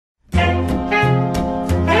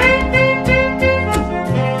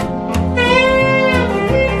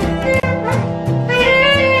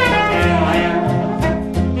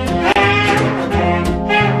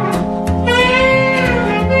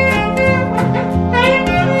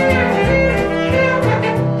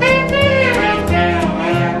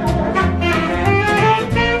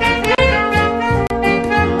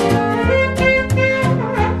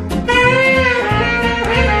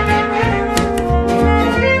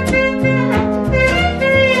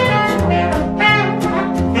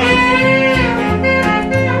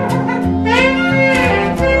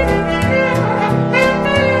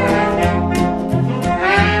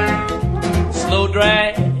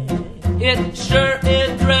sure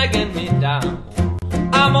is dragging me down.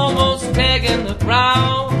 I'm almost pegging the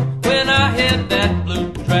ground when I hit that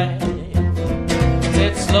blue drag.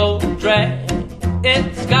 It's slow drag,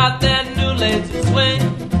 it's got that new lazy swing.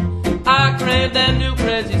 I crave that new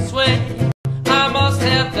crazy swing. I must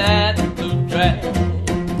have that blue drag.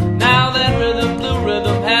 Now that rhythm, blue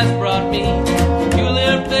rhythm has brought me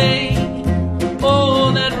peculiar pain.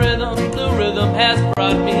 Oh, that rhythm, blue rhythm has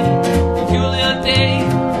brought me peculiar day.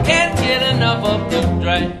 Can't get enough of blue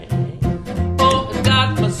drag. Oh, it's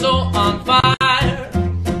got my soul on fire.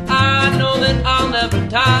 I know that I'll never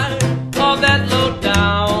tire of that low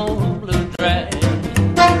down blue drag.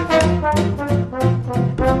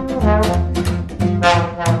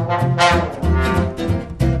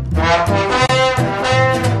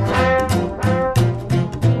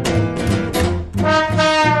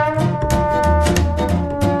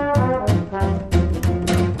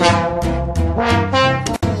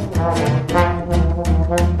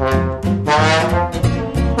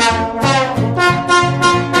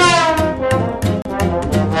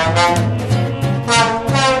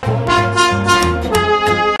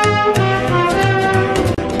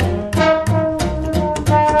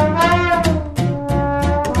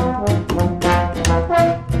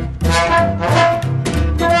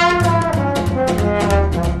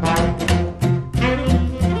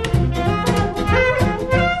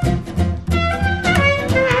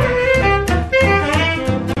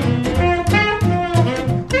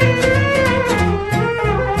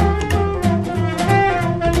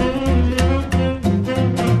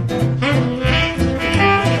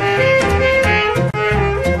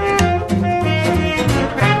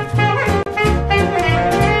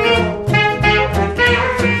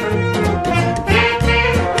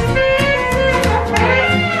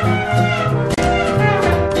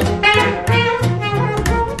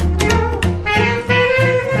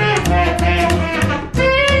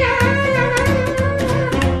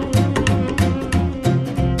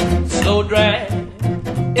 Drag,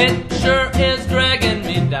 it sure is dragging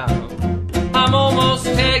me down. I'm almost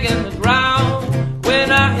pegging the ground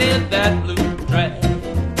when I hit that blue drag.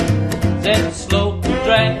 That slow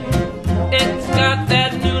drag, it's got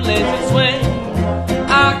that new lazy swing.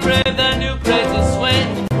 I crave that new crazy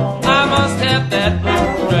swing. I must have that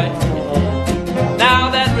blue drag. Now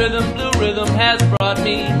that rhythm, blue rhythm has brought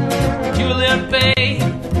me peculiar pain.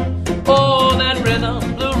 Oh, that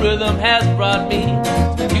rhythm, blue rhythm has brought me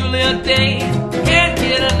peculiar day. Can't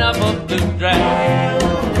get enough of blue drag.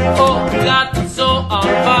 Oh, got the soul on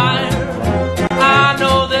fire. I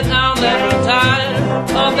know that I'll never tire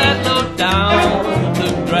of that low down